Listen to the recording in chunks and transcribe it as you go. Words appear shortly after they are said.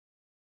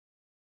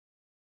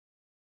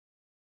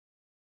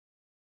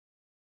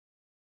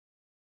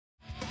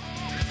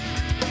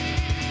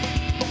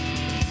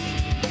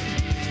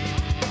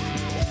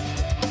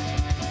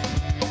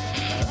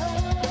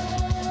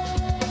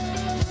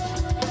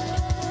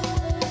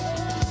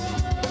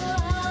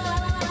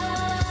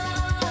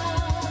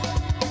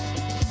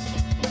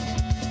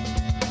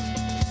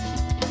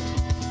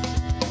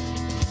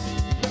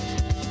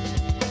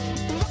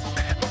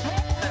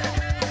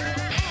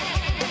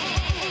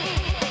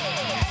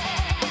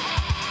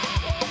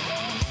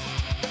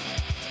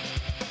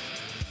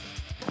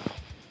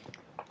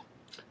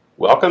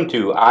Welcome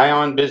to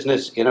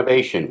EyeOnBusiness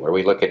Innovation, where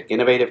we look at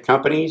innovative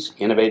companies,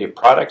 innovative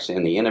products,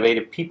 and the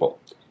innovative people.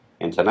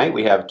 And tonight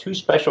we have two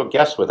special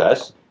guests with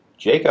us,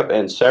 Jacob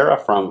and Sarah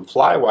from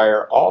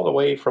FlyWire, all the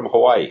way from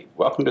Hawaii.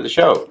 Welcome to the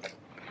show.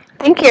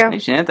 Thank you. Hey,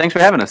 Shannon. Thanks for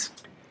having us.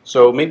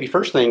 So maybe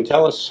first thing,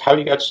 tell us how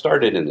you got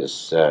started in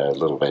this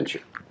little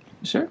venture.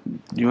 Sure.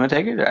 Do you want to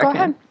take it? Go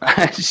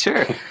ahead.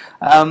 Sure.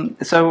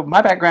 So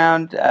my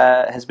background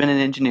has been in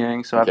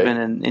engineering. So I've been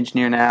an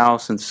engineer now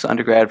since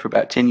undergrad for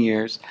about 10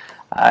 years.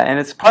 And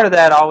it's part of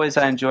that, always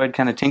I enjoyed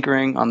kind of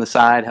tinkering on the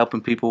side, helping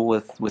people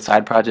with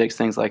side projects,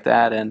 things like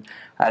that. And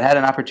I'd had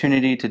an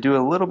opportunity to do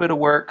a little bit of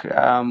work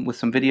with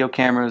some video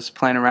cameras,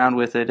 playing around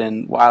with it.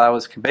 And while I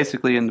was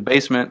basically in the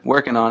basement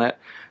working on it,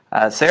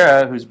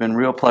 Sarah, who's been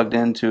real plugged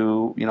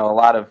into a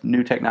lot of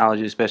new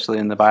technology, especially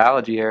in the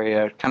biology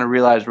area, kind of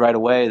realized right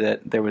away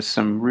that there was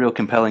some real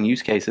compelling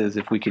use cases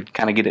if we could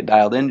kind of get it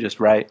dialed in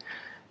just right.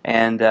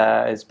 And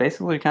it's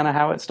basically kind of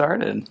how it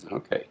started.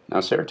 Okay. Now,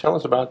 Sarah, tell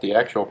us about the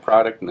actual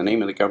product and the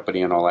name of the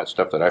company and all that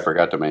stuff that I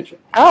forgot to mention.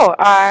 Oh,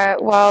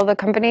 well, the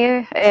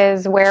company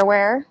is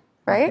wearable,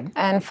 right?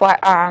 And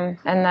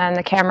then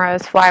the camera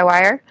is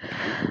FlyWire.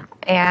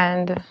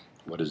 And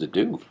what does it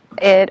do?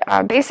 It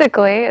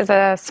basically is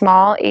a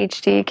small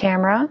HD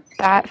camera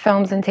that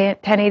films in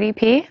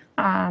 1080p.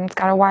 It's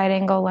got a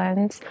wide-angle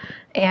lens,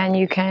 and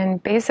you can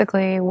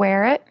basically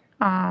wear it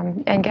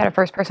and get a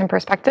first-person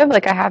perspective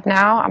like I have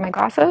now on my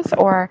glasses,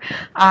 or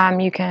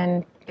you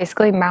can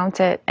basically mount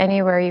it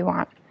anywhere you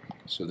want.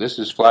 So this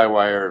is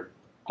FlyWire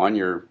on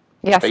your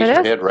Yes, face it your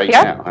is. head right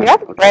Yep, now. Huh?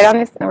 yep,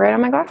 Okay. right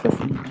on my glasses.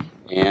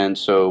 And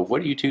so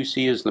what do you two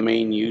see as the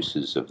main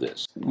uses of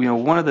this?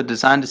 One of the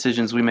design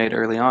decisions we made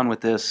early on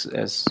with this,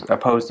 as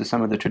opposed to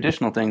some of the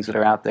traditional things that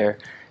are out there,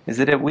 is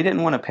that we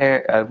didn't want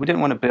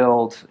to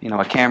build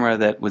a camera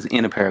that was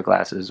in a pair of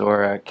glasses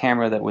or a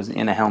camera that was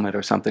in a helmet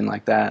or something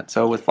like that.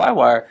 So with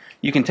FlyWire,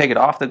 you can take it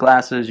off the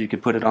glasses, you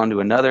could put it onto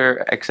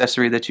another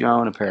accessory that you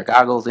own, a pair of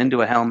goggles,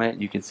 into a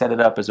helmet, you can set it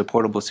up as a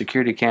portable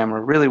security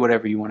camera, really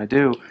whatever you want to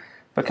do.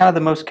 But kind of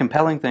the most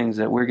compelling things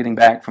that we're getting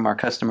back from our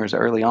customers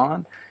early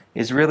on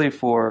is really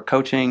for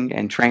coaching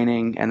and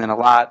training, and then a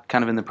lot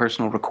kind of in the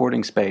personal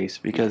recording space,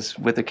 because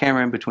with the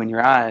camera in between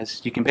your eyes,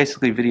 you can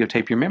basically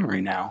videotape your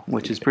memory now,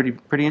 which is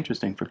pretty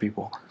interesting for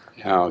people.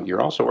 Now,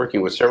 you're also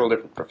working with several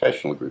different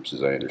professional groups,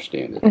 as I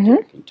understand it. Can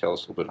you tell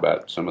us a little bit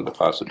about some of the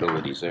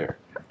possibilities there?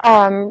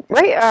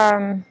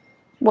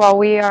 Well,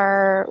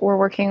 we're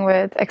working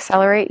with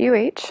Accelerate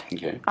UH.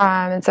 Okay.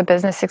 It's a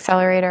business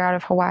accelerator out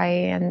of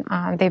Hawaii,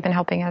 and they've been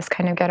helping us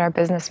kind of get our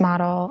business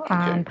model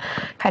kind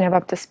of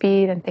up to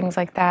speed and things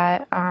like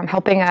that,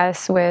 helping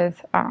us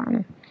with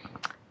kind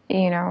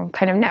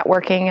of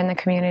networking in the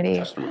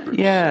community.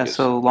 Yeah,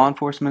 so law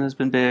enforcement has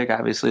been big.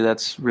 Obviously,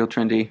 that's real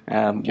trendy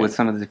with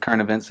some of the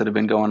current events that have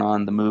been going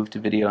on, the move to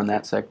video in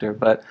that sector.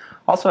 But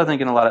also, I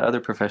think in a lot of other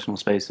professional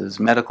spaces,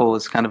 medical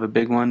is kind of a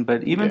big one,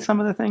 but even some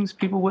of the things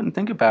people wouldn't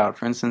think about.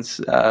 For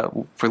instance,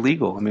 for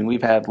legal, I mean,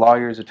 we've had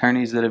lawyers,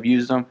 attorneys that have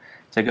used them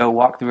to go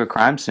walk through a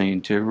crime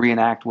scene to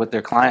reenact what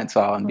their client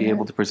saw and be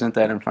able to present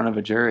that in front of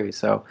a jury.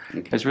 So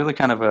there's really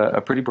kind of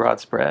a pretty broad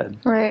spread.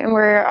 Right, and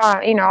we're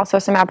also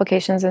some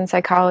applications in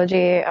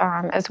psychology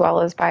as well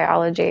as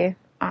biology.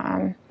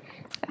 Now,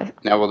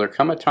 will there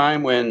come a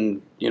time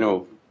when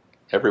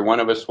every one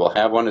of us will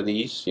have one of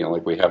these?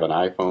 Like we have an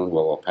iPhone,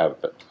 we'll have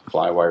a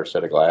FlyWire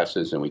set of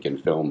glasses, and we can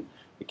film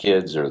the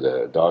kids or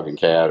the dog and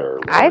cat or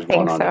whatever's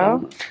going on at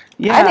home.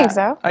 Yeah, I think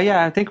so.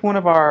 Yeah, I think one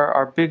of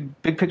our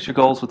big picture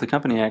goals with the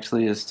company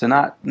actually is to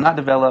not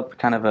develop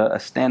kind of a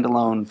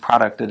standalone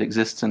product that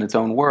exists in its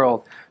own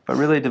world, but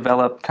really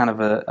develop kind of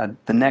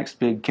the next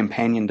big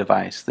companion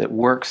device that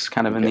works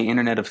kind of in the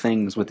Internet of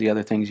Things with the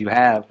other things you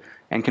have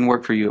and can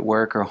work for you at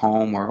work or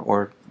home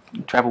or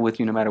travel with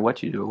you no matter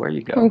what you do or where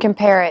you go. You can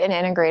compare it and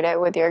integrate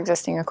it with your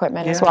existing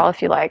equipment as well if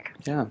you like.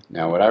 Yeah.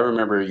 Now, what I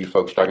remember you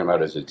folks talking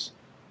about is it's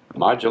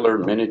modular,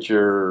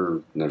 miniature,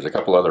 and there's a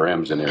couple other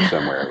M's in there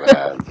somewhere.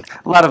 A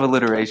lot of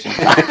alliteration.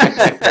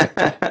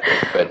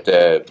 But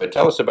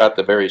tell us about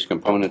the various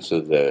components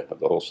of the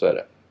whole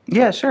setup.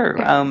 Yeah, sure.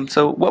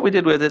 So what we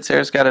did with it,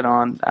 Sarah's got it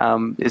on,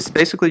 is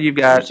basically you've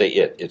got... You say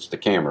it's the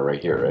camera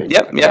right here, right?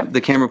 Yep,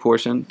 the camera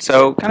portion.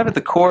 So kind of at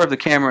the core of the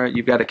camera,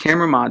 you've got a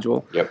camera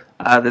module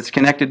that's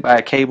connected by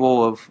a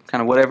cable of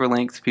kind of whatever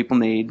length people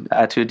need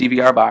to a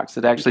DVR box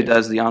that actually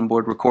does the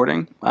onboard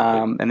recording.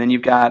 And then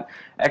you've got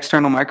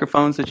external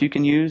microphones that you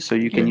can use, so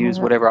you can use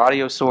whatever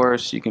audio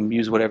source, you can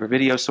use whatever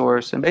video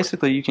source, and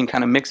basically you can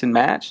kind of mix and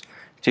match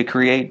to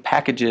create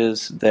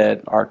packages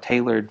that are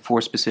tailored for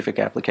specific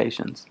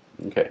applications.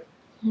 Okay.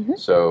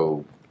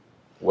 So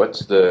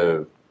what's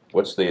the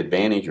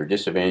advantage or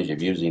disadvantage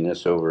of using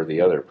this over the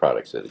other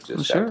products that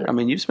exist out there? I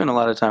mean, you've spent a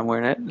lot of time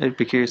wearing it. I'd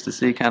be curious to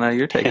see kind of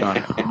your take on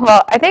it.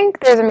 Well, I think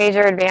there's a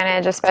major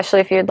advantage,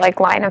 especially if you'd like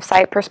line of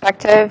sight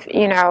perspective,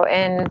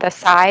 in the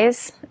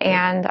size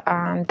and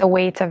the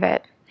weight of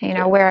it. You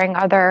know, wearing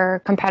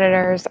other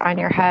competitors on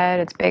your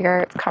head, it's bigger,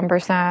 it's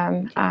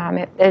cumbersome.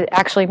 It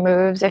actually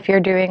moves. If you're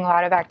doing a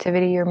lot of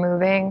activity, you're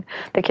moving.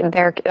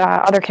 Their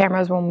other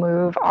cameras will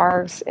move.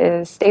 Ours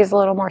stays a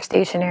little more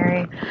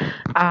stationary.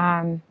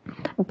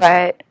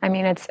 But I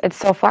mean, it's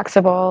so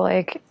flexible.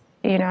 Like,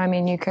 you know, I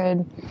mean, you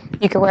could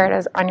wear it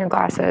as on your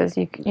glasses.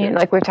 You know,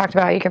 like we've talked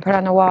about, you could put it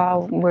on the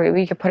wall.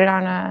 We could put it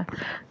on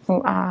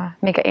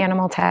make an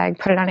animal tag,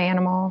 put it on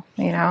animal.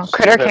 You know, so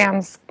critter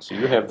cams. So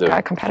you have the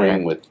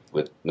frame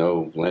with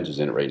no lenses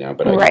in it right now,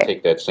 but I can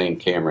take that same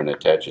camera and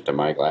attach it to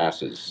my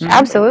glasses.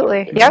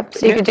 Absolutely. Yep.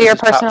 So you could do your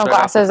personal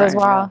glasses as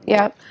well.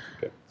 Yeah. Yep.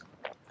 Okay.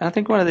 And I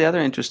think one of the other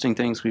interesting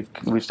things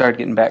we've started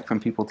getting back from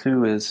people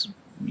too is,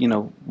 you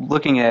know,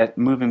 looking at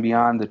moving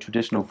beyond the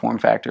traditional form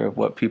factor of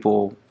what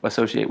people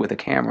associate with a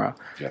camera.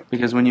 Yeah.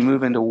 Because when you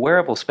move into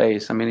wearable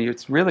space, I mean,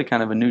 it's really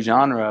kind of a new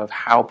genre of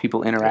how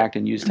people interact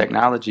and use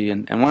technology.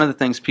 And one of the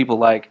things people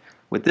like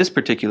with this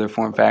particular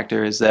form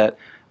factor is that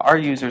our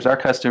users, our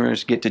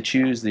customers, get to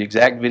choose the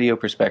exact video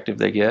perspective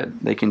they get.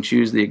 They can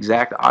choose the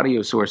exact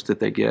audio source that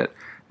they get.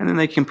 And then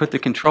they can put the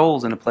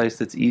controls in a place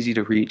that's easy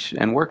to reach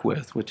and work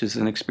with, which is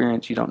an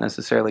experience you don't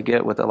necessarily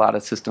get with a lot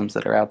of systems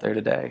that are out there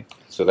today.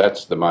 So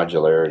that's the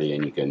modularity,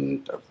 and you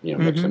can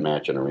mix and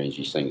match and arrange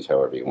these things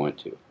however you want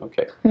to.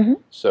 Okay.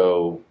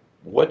 So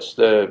what's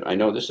I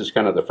know this is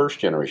kind of the first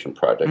generation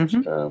product.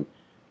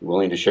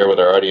 Willing to share with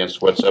our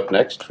audience what's up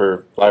next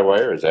for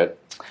FlyWire? Is that?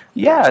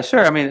 Yeah,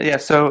 sure. I mean, yeah.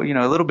 So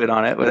a little bit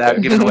on it without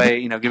giving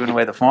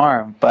away the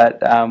farm. But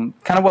kind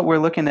of what we're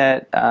looking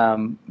at,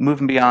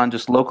 moving beyond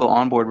just local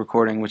onboard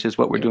recording, which is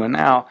what we're doing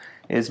now,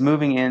 is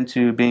moving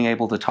into being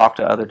able to talk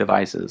to other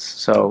devices.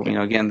 So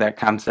again, that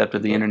concept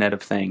of the Internet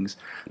of Things.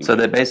 So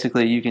that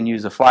basically you can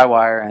use a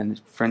FlyWire,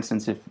 and for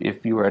instance,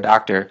 if you were a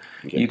doctor,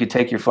 you could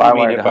take your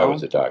FlyWire to home. I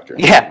was a doctor.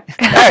 Yeah,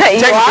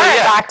 you are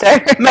a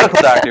doctor.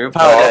 Medical doctor.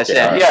 Apologize.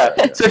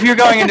 Yeah. So if you're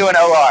going into an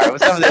OR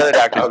with some of the other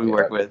doctors we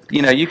work with,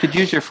 you could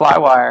use your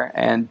FlyWire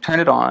and turn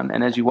it on,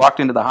 and as you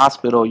walked into the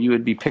hospital, you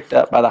would be picked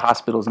up by the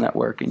hospital's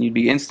network, and you'd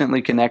be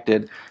instantly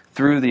connected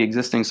through the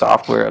existing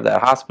software of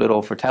that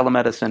hospital for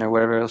telemedicine or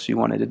whatever else you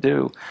wanted to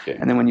do.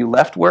 And then when you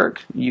left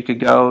work, you could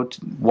go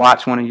to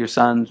watch one of your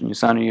son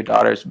or your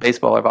daughter's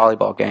baseball or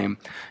volleyball game,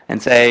 and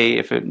say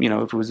if it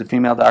was a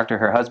female doctor,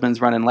 her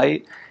husband's running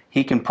late,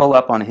 he can pull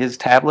up on his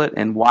tablet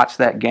and watch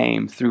that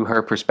game through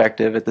her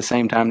perspective at the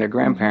same time their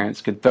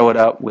grandparents could throw it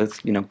up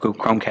with go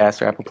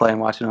Chromecast or Apple Play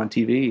and watch it on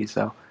TV.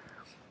 So,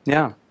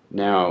 yeah.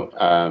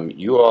 Now,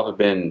 you all have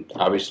been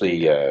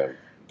obviously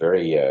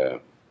very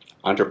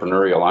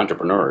entrepreneurial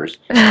entrepreneurs.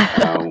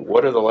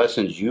 What are the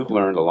lessons you've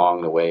learned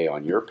along the way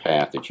on your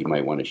path that you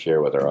might want to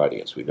share with our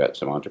audience? We've got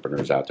some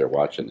entrepreneurs out there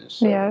watching this.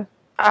 So. Yeah.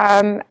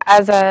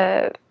 As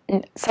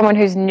someone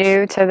who's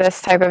new to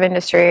this type of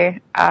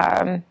industry,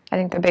 I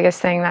think the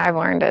biggest thing that I've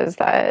learned is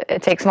that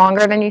it takes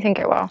longer than you think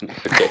it will.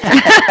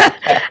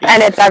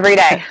 And it's every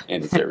day.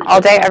 And it's every day. All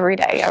day, every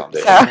day. Yep.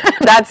 So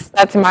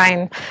that's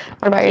mine.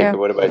 What about you?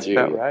 What about you?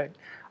 Right.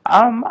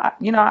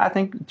 I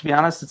think, to be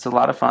honest, it's a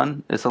lot of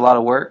fun. It's a lot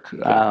of work.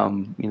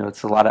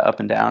 It's a lot of up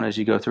and down as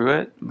you go through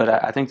it.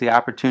 But I think the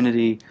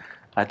opportunity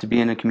to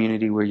be in a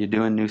community where you're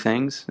doing new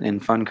things in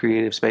fun,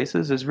 creative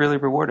spaces is really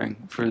rewarding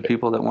for the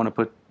people that want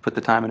to put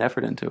the time and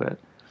effort into it.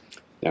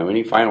 Now,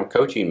 any final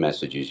coaching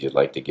messages you'd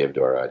like to give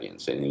to our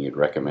audience? Anything you'd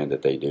recommend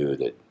that they do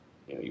that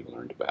you've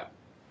learned about?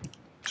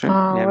 Sure.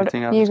 You have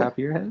anything off the top of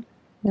your head?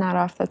 Not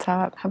off the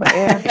top. How about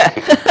you?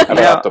 How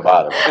about off the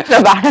bottom?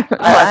 The bottom.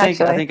 I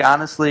think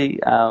honestly,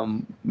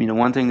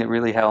 one thing that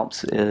really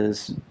helps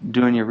is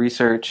doing your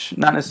research,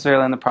 not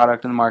necessarily on the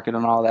product and the market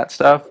and all that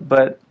stuff,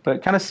 but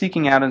kind of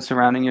seeking out and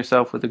surrounding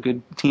yourself with a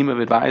good team of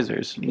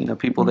advisors.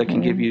 People that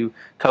can give you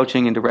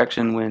coaching and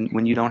direction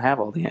when you don't have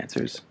all the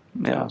answers.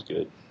 Sounds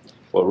good.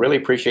 Well, really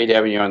appreciate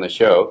having you on the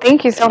show.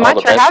 Thank you so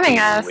much for having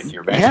us. With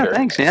your venture. Yeah,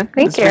 thanks, man.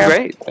 Thank you.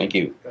 Great. Thank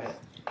you.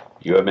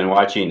 You have been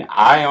watching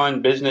Eye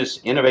on Business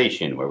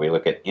Innovation, where we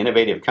look at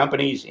innovative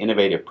companies,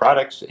 innovative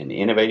products, and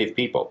innovative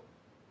people.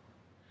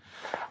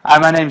 Hi,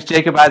 my name is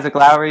Jacob Isaac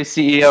Lowry,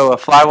 CEO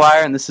of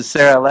FlyWire, and this is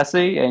Sarah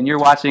Alessi, and you're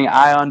watching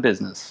Eye on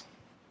Business.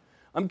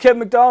 I'm Kevin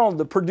McDonald,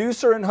 the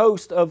producer and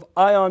host of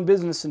Eye on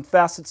Business and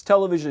Facets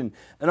Television,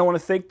 and I want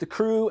to thank the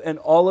crew and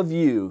all of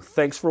you.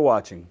 Thanks for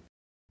watching.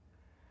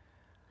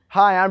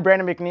 Hi, I'm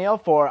Brandon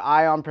McNeil for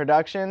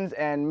EyeOnProductions,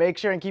 and make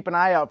sure and keep an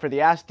eye out for the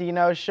Ask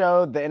Dino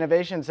show, the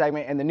innovation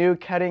segment, and the new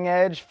cutting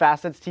edge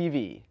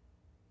FACETStv.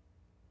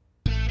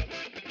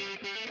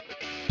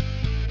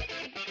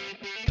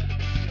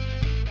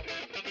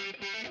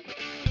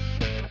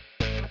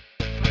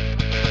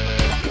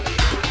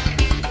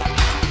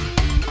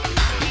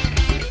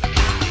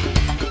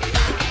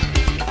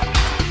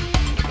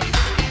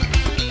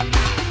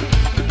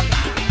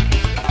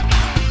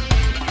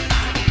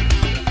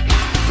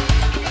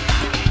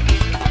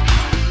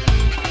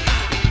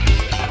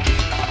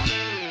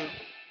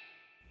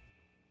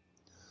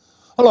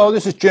 Hello,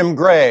 this is Jim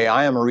Gray.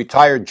 I am a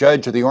retired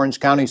judge of the Orange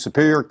County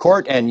Superior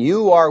Court, and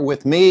you are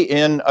with me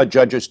in a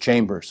judge's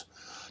chambers.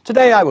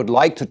 Today I would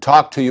like to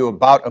talk to you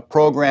about a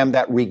program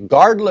that,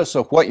 regardless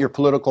of what your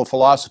political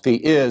philosophy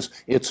is,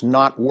 it's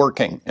not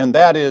working. And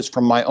that is,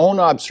 from my own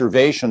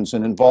observations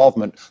and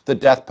involvement, the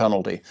death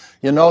penalty.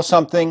 You know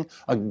something?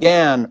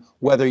 Again,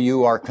 whether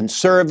you are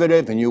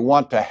conservative and you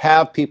want to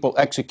have people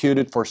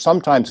executed for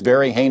sometimes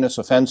very heinous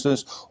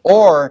offenses,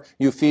 or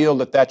you feel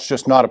that that's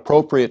just not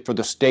appropriate for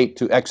the state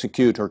to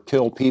execute or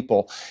kill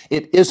people,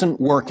 it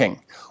isn't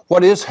working.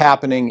 What is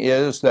happening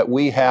is that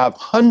we have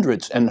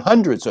hundreds and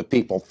hundreds of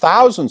people,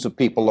 thousands of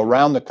people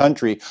around the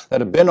country that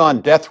have been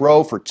on death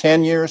row for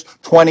 10 years,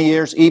 20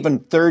 years, even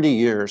 30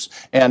 years,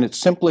 and it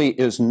simply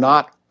is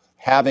not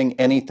having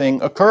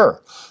anything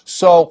occur.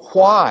 So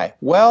why?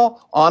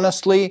 Well,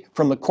 honestly,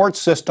 from the court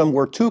system,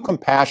 we're too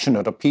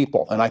compassionate of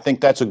people, and I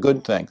think that's a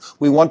good thing.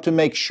 We want to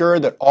make sure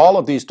that all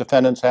of these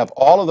defendants have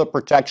all of the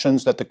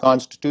protections that the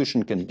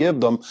Constitution can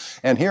give them,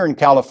 and here in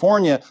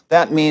California,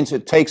 that means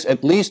it takes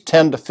at least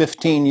 10 to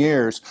 15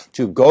 years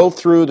to go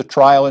through the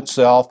trial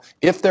itself.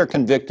 If they're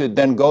convicted,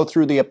 then go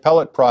through the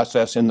appellate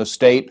process in the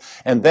state,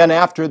 and then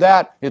after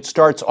that, it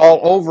starts all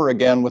over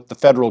again with the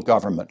federal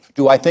government.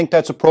 Do I think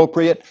that's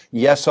appropriate?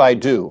 Yes, I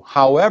do.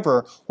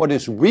 However, what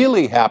is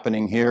really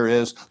happening here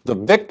is the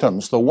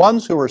victims, the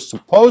ones who are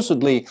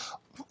supposedly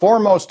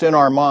foremost in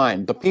our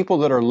mind, the people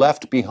that are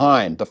left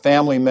behind, the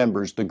family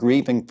members, the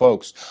grieving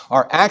folks,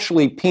 are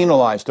actually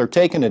penalized. They're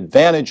taken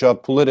advantage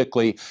of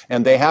politically,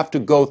 and they have to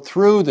go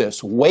through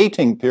this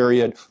waiting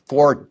period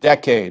for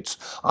decades.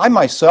 I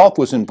myself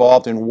was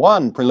involved in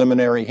one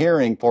preliminary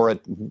hearing for a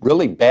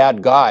really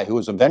bad guy who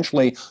was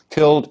eventually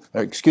killed,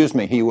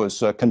 he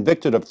was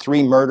convicted of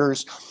 3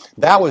 murders.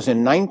 That was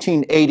in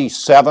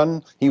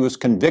 1987. He was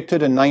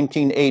convicted in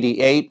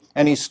 1988,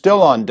 and he's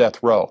still on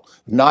death row,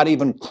 not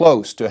even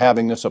close to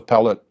having this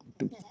appellate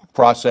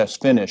process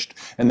finished.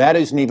 And that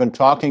isn't even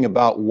talking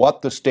about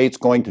what the state's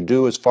going to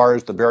do as far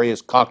as the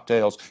various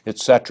cocktails,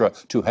 etc.,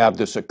 to have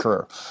this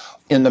occur.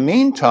 In the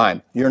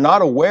meantime, you're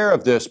not aware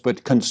of this,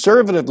 but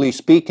conservatively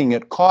speaking,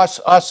 it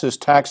costs us as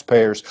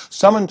taxpayers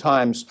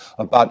sometimes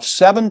about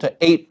 7 to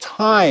 8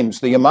 times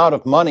the amount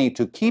of money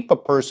to keep a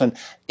person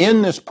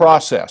in this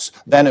process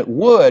than it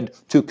would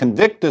to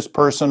convict this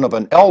person of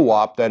an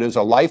LWOP, that is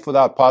a life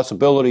without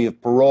possibility of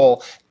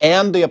parole,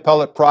 and the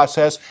appellate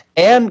process,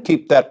 and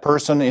keep that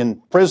person in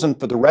prison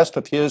for the rest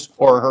of his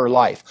or her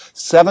life.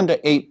 7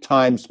 to 8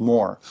 times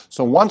more.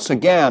 So once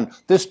again,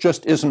 this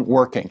just isn't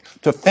working.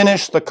 To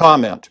finish the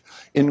comment,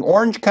 in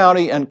Orange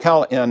County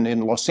and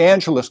in Los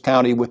Angeles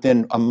County,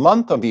 within a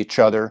month of each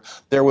other,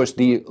 there was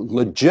the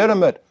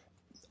legitimate,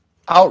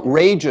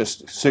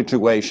 outrageous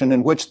situation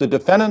in which the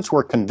defendants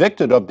were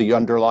convicted of the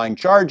underlying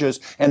charges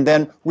and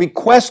then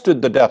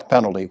requested the death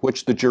penalty,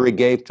 which the jury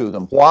gave to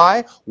them.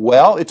 Why?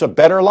 Well, it's a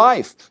better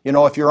life. You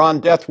know, if you're on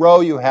death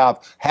row, you have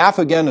half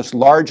again as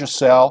large a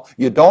cell.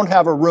 You don't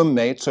have a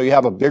roommate, so you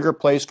have a bigger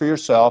place for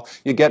yourself.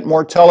 You get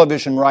more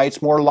television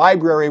rights, more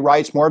library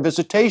rights, more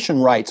visitation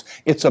rights.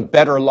 It's a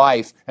better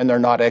life, and they're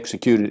not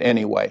executed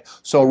anyway.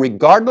 So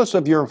regardless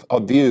of your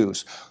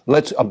views,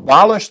 let's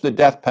abolish the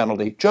death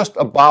penalty. Just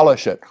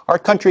abolish it.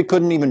 Our country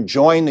couldn't even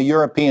join the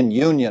European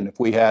Union if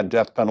we had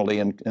death penalty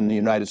in the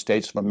United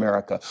States of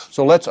America.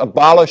 So let's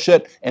abolish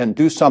it and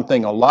do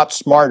something a lot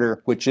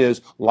smarter, which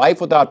is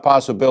life without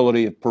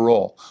possibility of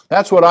parole.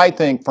 That's what I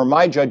think for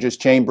my judges'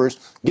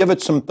 chambers. Give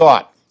it some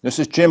thought. This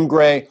is Jim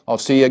Gray. I'll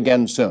see you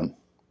again soon.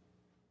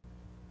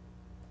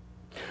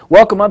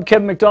 Welcome, I'm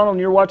Kevin McDonald, and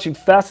you're watching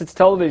Facets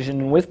Television.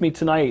 And with me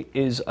tonight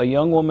is a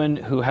young woman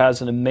who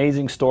has an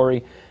amazing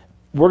story.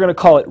 We're going to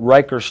call it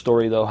Riker's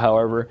story, though,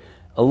 however.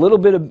 A little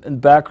bit of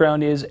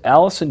background is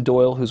Allison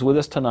Doyle, who's with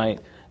us tonight,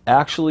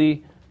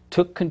 actually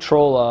took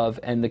control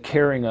of and the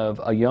caring of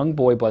a young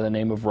boy by the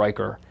name of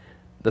Riker.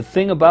 The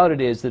thing about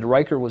it is that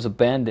Riker was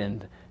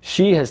abandoned.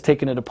 She has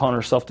taken it upon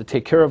herself to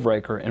take care of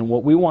Riker, and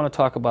what we want to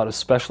talk about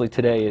especially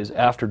today is,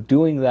 after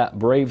doing that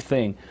brave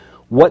thing,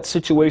 what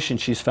situation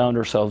she's found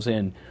herself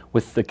in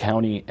with the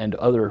county and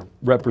other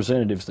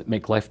representatives that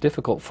make life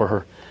difficult for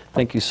her.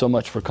 Thank you so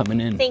much for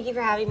coming in. Thank you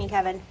for having me,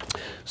 Kevin.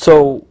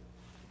 So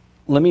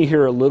let me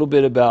hear a little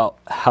bit about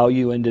how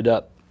you ended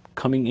up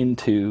coming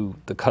into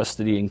the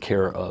custody and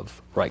care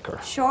of Riker.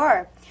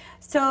 Sure.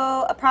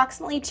 So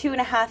approximately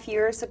 2.5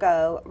 years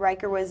ago,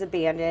 Riker was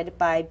abandoned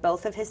by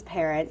both of his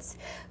parents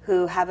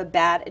who have a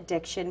bad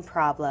addiction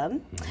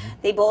problem.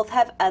 They both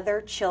have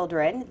other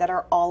children that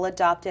are all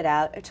adopted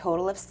out, a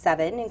total of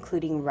 7,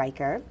 including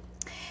Riker.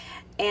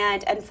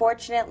 And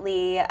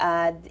unfortunately,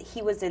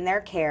 he was in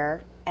their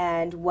care,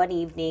 and one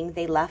evening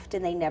they left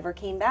and they never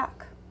came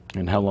back.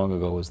 And how long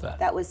ago was that?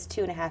 That was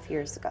 2.5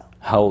 years ago.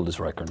 How old is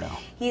Riker now?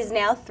 He's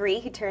now 3.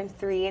 He turned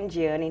 3 in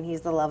June, and he's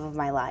the love of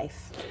my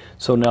life.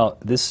 So now,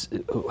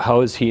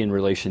 how is he in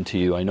relation to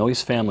you? I know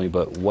he's family,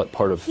 but what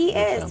part of He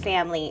is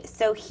family.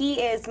 So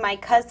he is my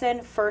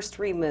cousin first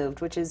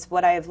removed, which is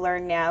what I've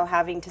learned now,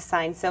 having to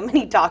sign so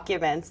many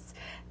documents.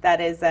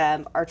 That is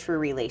our true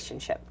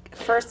relationship.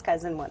 First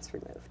cousin once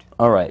removed.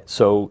 All right.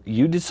 So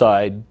you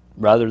decide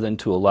rather than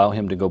to allow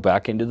him to go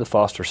back into the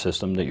foster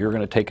system, that you're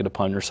going to take it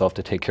upon yourself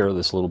to take care of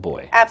this little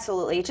boy?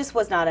 Absolutely. It just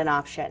was not an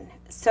option.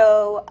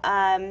 So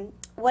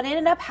what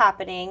ended up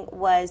happening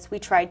was we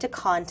tried to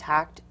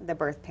contact the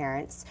birth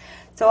parents.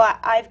 So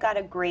I've got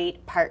a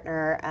great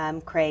partner,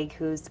 Craig,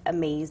 who's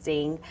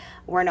amazing.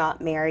 We're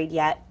not married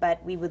yet,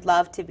 but we would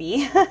love to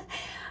be.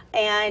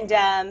 And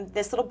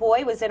this little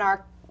boy was in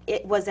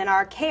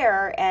our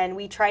care, and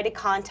we tried to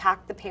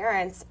contact the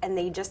parents, and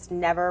they just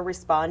never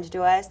responded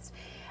to us.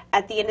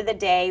 At the end of the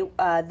day,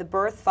 the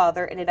birth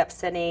father ended up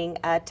sending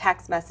a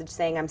text message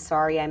saying, "I'm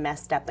sorry, I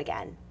messed up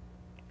again."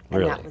 And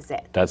Really? that was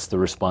it. That's the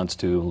response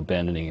to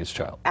abandoning his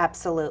child?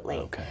 Absolutely.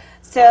 Okay.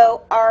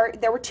 So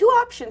there were two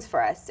options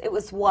for us. It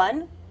was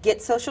one,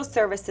 get social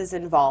services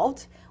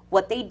involved.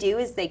 What they do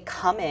is they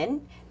come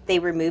in, they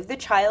remove the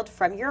child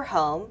from your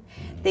home,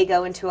 they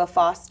go into a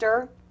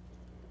foster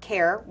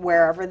care,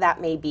 wherever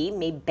that may be,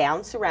 may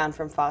bounce around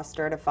from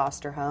foster to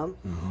foster home,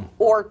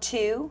 or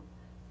two,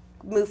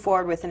 move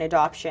forward with an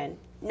adoption.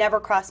 Never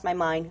crossed my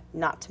mind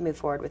not to move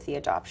forward with the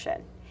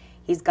adoption.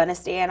 He's going to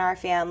stay in our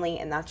family,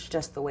 and that's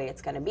just the way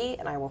it's going to be,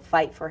 and I will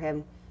fight for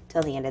him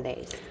till the end of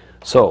days.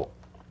 So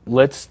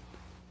let's,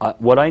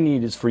 what I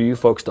need is for you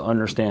folks to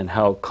understand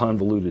how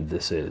convoluted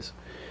this is.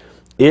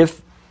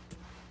 If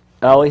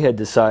Allie had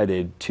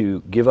decided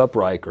to give up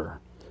Riker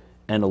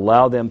and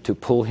allow them to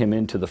pull him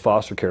into the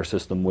foster care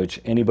system, which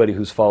anybody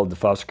who's followed the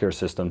foster care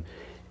system,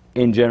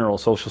 in general,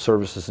 social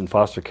services and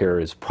foster care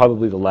is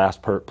probably the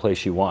last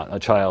place you want a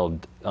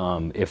child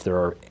if there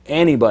are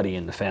anybody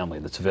in the family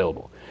that's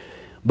available.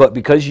 But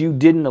because you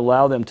didn't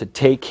allow them to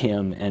take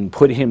him and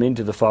put him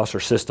into the foster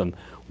system,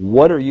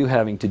 what are you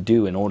having to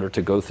do in order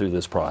to go through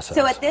this process?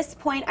 So at this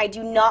point, I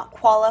do not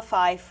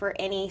qualify for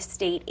any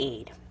state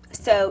aid.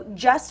 So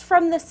just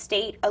from the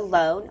state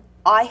alone,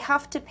 I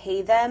have to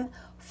pay them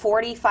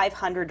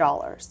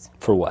 $4,500.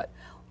 For what?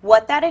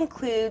 What that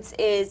includes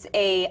is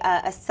an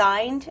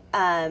assigned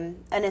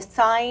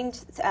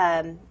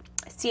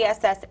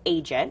CSS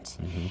agent,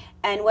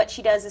 and what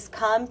she does is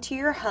come to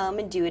your home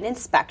and do an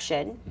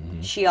inspection.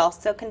 She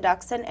also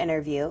conducts an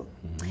interview.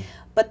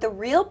 But the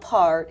real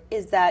part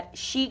is that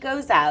she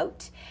goes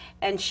out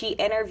and she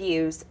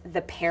interviews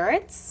the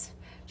parents,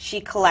 she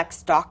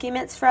collects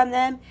documents from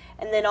them,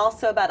 and then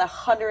also about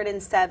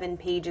 107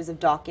 pages of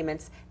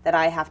documents that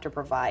I have to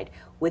provide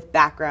with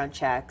background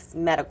checks,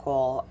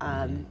 medical,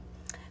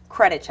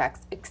 credit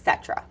checks,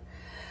 etc.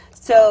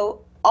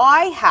 So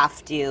I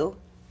have to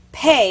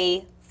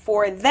pay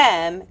for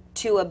them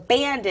to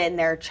abandon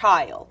their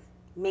child.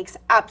 Makes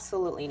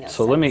absolutely no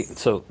sense.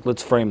 So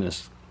let's frame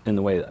this in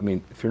the way that, I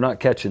mean, if you're not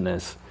catching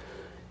this,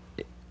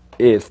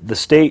 if the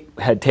state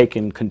had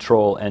taken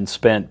control and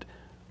spent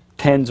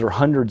tens or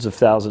hundreds of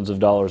thousands of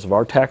dollars of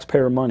our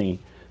taxpayer money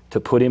to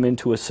put him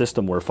into a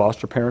system where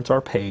foster parents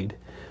are paid,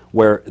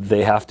 where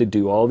they have to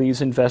do all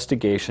these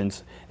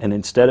investigations, and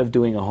instead of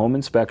doing a home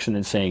inspection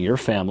and saying, your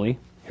family,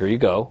 here you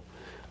go,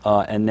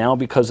 and now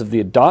because of the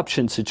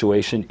adoption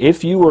situation,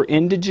 if you were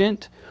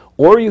indigent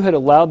or you had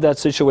allowed that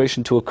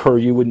situation to occur,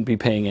 you wouldn't be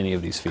paying any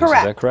of these fees.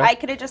 Correct. Is that correct? I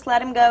could have just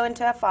let him go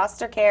into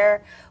foster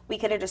care. We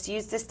could have just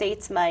used the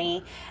state's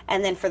money,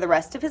 and then for the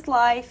rest of his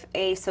life,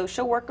 a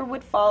social worker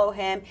would follow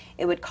him.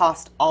 It would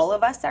cost all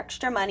of us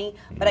extra money,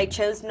 but I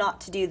chose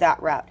not to do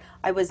that route.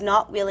 I was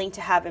not willing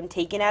to have him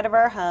taken out of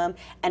our home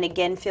and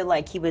again feel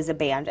like he was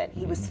abandoned.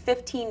 He was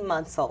 15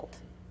 months old.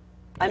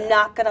 I'm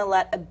not going to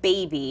let a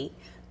baby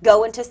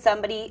go into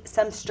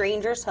some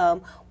stranger's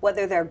home,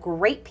 whether they're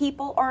great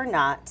people or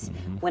not,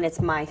 when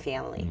it's my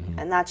family.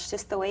 And that's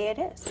just the way it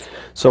is.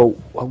 So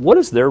what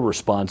has their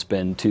response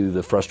been to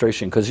the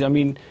frustration? Because, I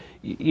mean,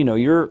 you know,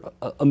 you're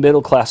a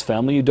middle-class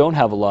family. You don't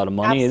have a lot of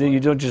money. Absolutely. You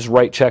don't just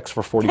write checks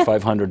for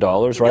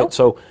 $4,500, right? Nope.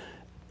 So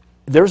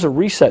there's a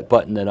reset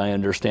button that I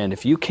understand.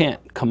 If you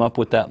can't come up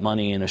with that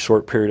money in a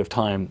short period of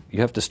time, you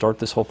have to start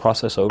this whole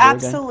process over again?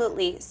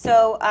 Absolutely.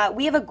 So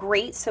we have a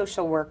great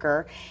social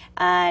worker,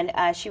 and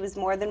she was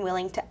more than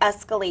willing to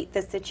escalate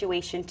the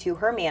situation to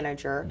her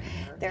manager.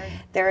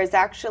 There is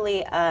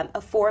actually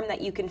a form that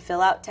you can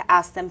fill out to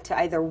ask them to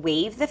either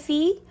waive the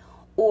fee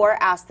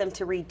or ask them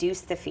to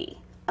reduce the fee.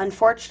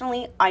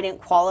 Unfortunately, I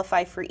didn't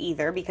qualify for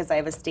either because I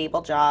have a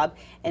stable job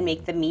and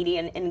make the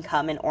median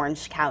income in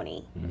Orange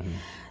County.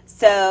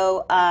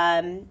 So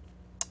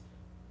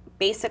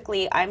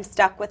basically, I'm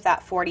stuck with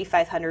that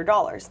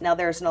 $4,500. Now,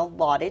 there's an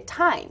allotted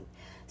time.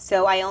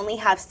 So I only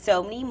have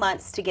so many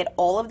months to get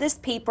all of this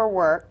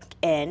paperwork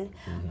in.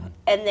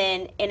 And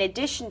then in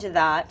addition to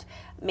that,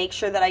 make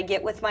sure that I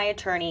get with my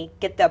attorney,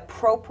 get the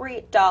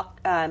appropriate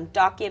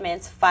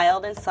documents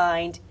filed and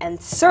signed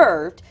and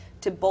served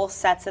to both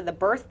sets of the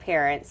birth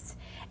parents.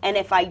 And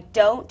if I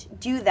don't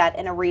do that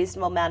in a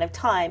reasonable amount of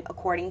time,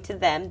 according to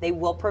them, they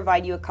will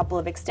provide you a couple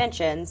of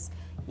extensions.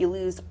 You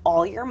lose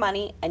all your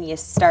money and you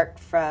start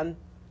from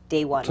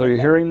day one. So you're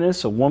hearing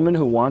this? A woman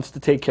who wants to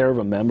take care of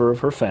a member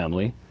of her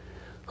family,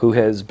 who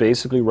has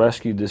basically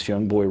rescued this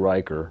young boy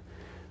Riker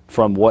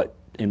from what,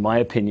 in my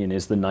opinion,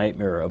 is the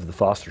nightmare of the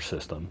foster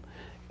system.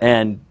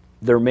 And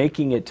they're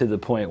making it to the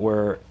point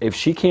where if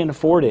she can't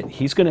afford it,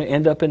 he's going to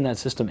end up in that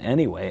system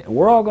anyway, and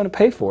we're all going to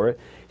pay for it.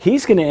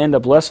 He's going to end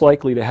up less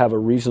likely to have a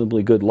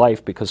reasonably good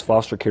life because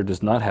foster care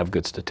does not have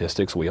good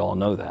statistics. We all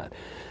know that.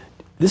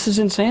 This is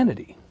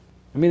insanity.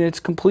 I mean, it's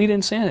complete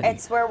insanity.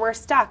 It's where we're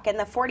stuck. And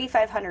the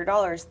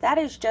 $4,500, that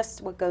is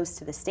just what goes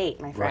to the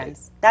state, my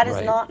friends. That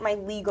is not my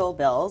legal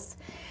bills.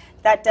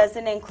 That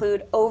doesn't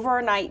include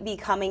overnight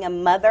becoming a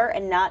mother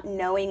and not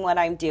knowing what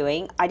I'm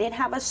doing. I didn't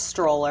have a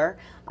stroller.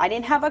 I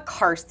didn't have a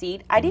car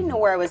seat. I didn't know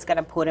where I was going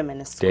to put him in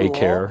a school.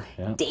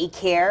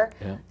 Daycare,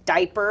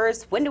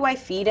 diapers. When do I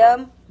feed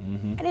him?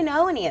 I didn't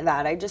know any of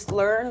that. I just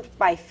learned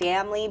by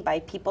family, by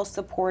people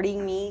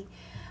supporting me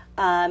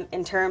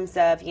in terms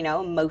of, you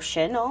know,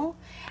 emotional.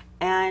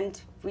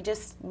 And we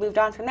just moved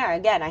on from there.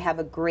 Again, I have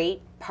a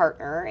great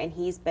partner, and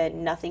he's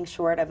been nothing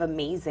short of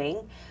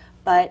amazing.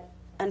 But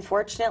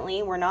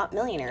unfortunately, we're not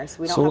millionaires.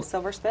 We don't have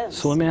silver spoons.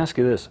 So let me ask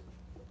you this.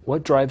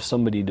 What drives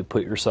somebody to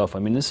put yourself, I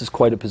mean, this is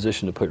quite a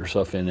position to put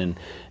yourself in,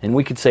 and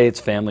we could say it's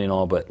family and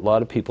all, but a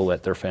lot of people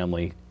let their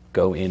family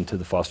go into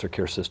the foster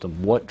care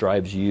system. What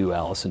drives you,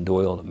 Allison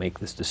Doyle, to make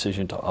this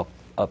decision to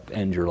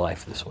upend your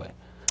life this way?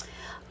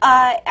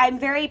 I'm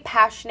very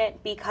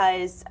passionate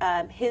because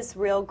his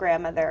real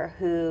grandmother,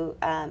 who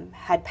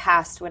had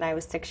passed when I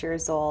was 6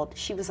 years old,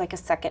 she was like a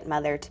second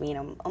mother to me,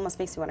 and it almost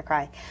makes me want to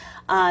cry.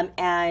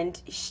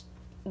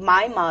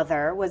 My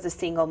mother was a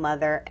single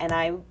mother, and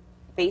I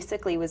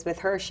basically was with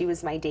her. She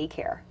was my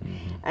daycare,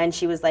 and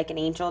she was like an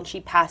angel, and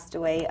she passed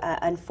away,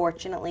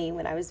 unfortunately,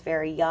 when I was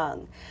very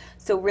young.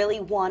 So really,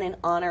 in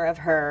honor of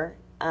her,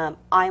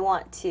 I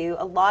want to,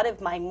 a lot of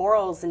my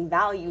morals and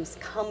values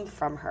come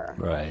from her.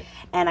 Right.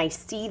 And I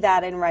see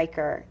that in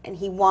Riker, and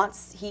he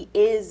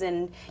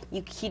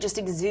just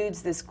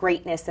exudes this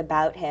greatness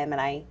about him,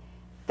 and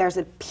there's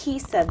a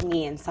piece of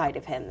me inside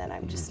of him that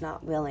I'm just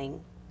not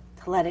willing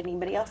to let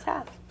anybody else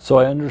have. So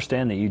I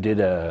understand that you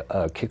did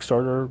a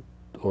Kickstarter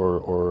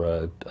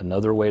or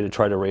another way to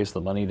try to raise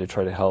the money to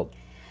try to help.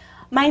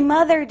 My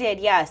mother did,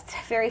 yes.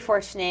 Very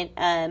fortunate.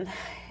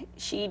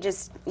 She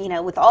just, you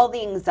know, with all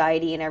the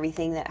anxiety and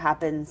everything that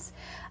happens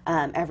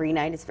every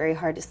night, it's very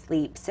hard to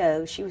sleep.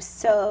 So she was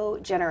so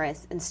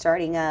generous in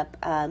starting up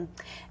a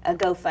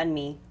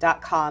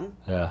GoFundMe.com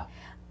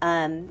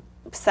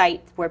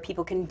site where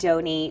people can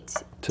donate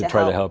to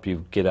try to help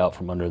you get out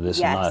from under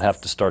this and not have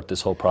to start this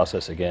whole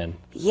process again.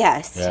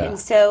 Yes. And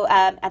so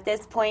at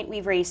this point,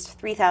 we've raised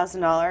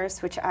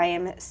 $3,000, which I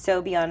am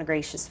so beyond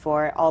gracious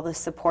for, all the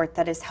support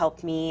that has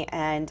helped me,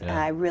 and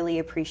I really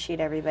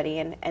appreciate everybody,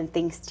 and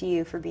thanks to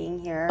you for being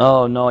here.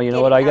 Oh, no, you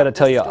know what, I got to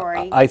tell you,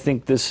 I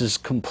think this is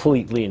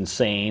completely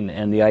insane,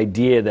 and the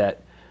idea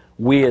that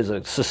we as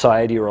a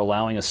society are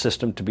allowing a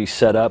system to be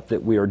set up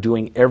that we are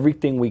doing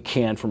everything we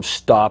can from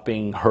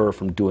stopping her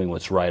from doing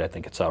what's right, I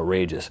think it's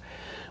outrageous.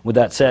 With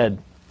that said,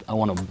 I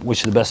want to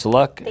wish you the best of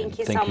luck. Thank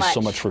you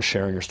so much for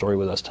sharing your story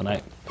with us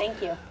tonight.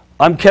 Thank you.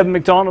 I'm Kevin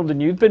McDonald,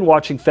 and you've been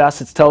watching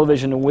Facets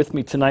Television, and with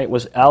me tonight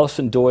was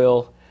Allison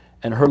Doyle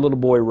and her little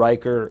boy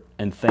Riker,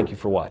 and thank you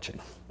for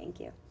watching. Thank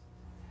you.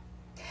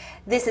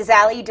 This is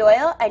Allie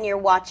Doyle, and you're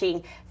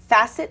watching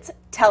Facets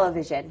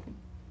Television.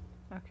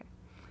 Okay.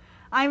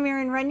 I'm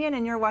Erin Runyon,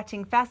 and you're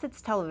watching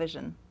Facets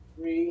Television.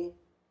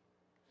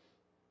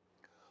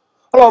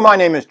 Hello, my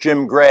name is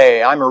Jim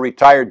Gray. I'm a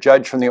retired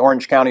judge from the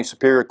Orange County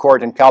Superior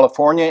Court in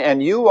California,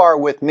 and you are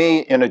with me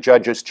in a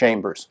judge's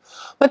chambers.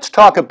 Let's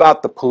talk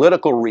about the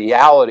political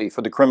reality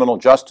for the criminal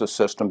justice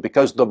system,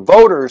 because the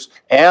voters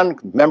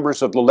and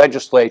members of the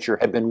legislature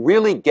have been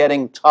really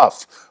getting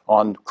tough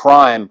on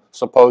crime,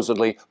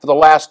 supposedly, for the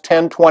last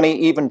 10, 20,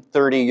 even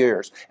 30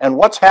 years. And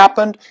what's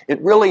happened?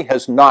 It really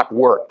has not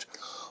worked.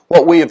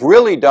 What we have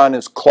really done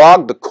is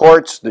clog the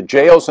courts, the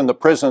jails, and the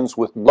prisons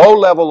with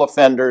low-level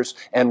offenders,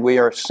 and we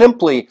are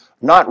simply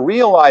not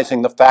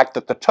realizing the fact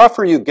that the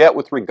tougher you get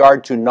with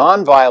regard to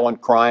nonviolent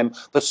crime,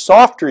 the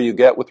softer you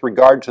get with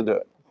regard to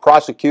the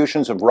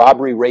prosecutions of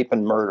robbery, rape,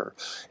 and murder.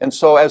 And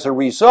so as a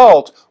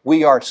result,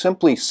 we are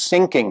simply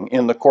sinking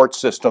in the court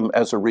system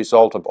as a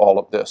result of all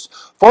of this.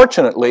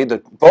 Fortunately,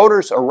 the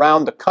voters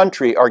around the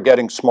country are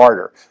getting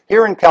smarter.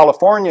 Here in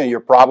California, you're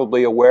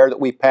probably aware that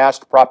we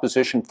passed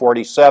Proposition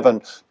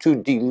 47 to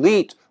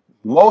delete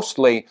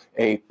mostly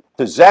a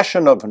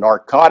possession of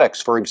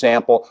narcotics, for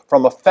example,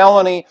 from a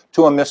felony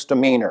to a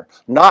misdemeanor,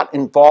 not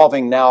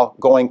involving now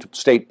going to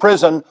state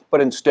prison,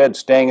 but instead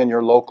staying in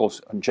your local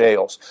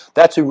jails.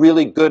 That's a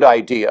really good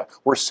idea.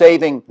 We're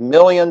saving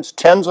millions,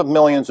 tens of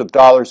millions of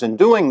dollars in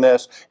doing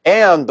this,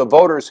 and the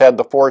voters had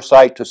the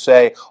foresight to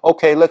say,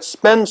 okay, let's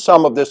spend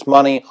some of this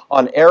money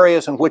on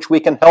areas in which we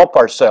can help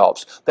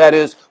ourselves. That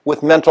is,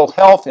 with mental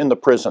health in the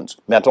prisons,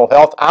 mental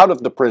health out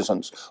of the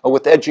prisons,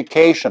 with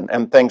education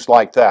and things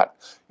like that.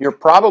 You're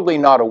probably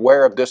not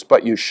aware of this,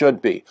 but you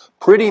should be.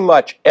 Pretty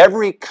much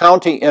every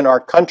county in our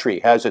country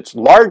has its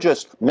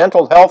largest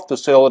mental health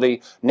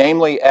facility,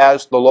 namely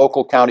as the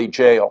local county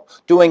jail,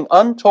 doing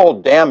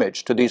untold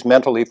damage to these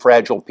mentally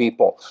fragile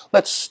people.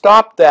 Let's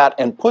stop that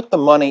and put the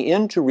money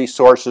into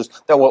resources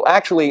that will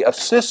actually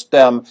assist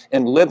them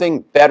in living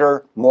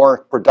better,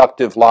 more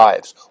productive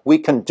lives. We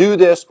can do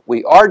this.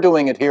 We are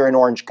doing it here in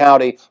Orange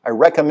County. I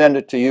recommend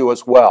it to you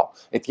as well.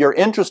 If you're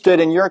interested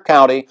in your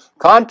county,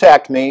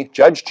 contact me,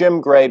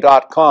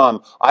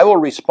 judgejimgray.com. I will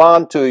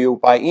respond to you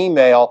by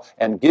email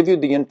and give you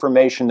the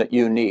information that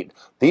you need.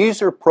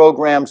 These are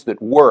programs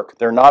that work.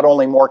 They're not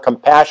only more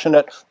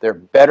compassionate, they're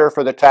better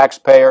for the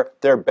taxpayer,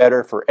 they're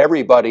better for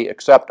everybody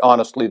except,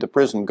 honestly, the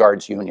prison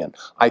guards union.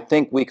 I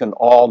think we can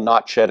all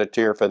not shed a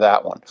tear for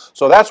that one.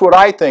 So that's what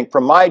I think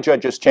from my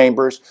judges'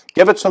 chambers.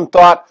 Give it some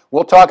thought.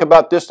 We'll talk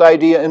about this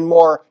idea and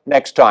more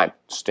next time.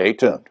 Stay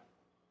tuned.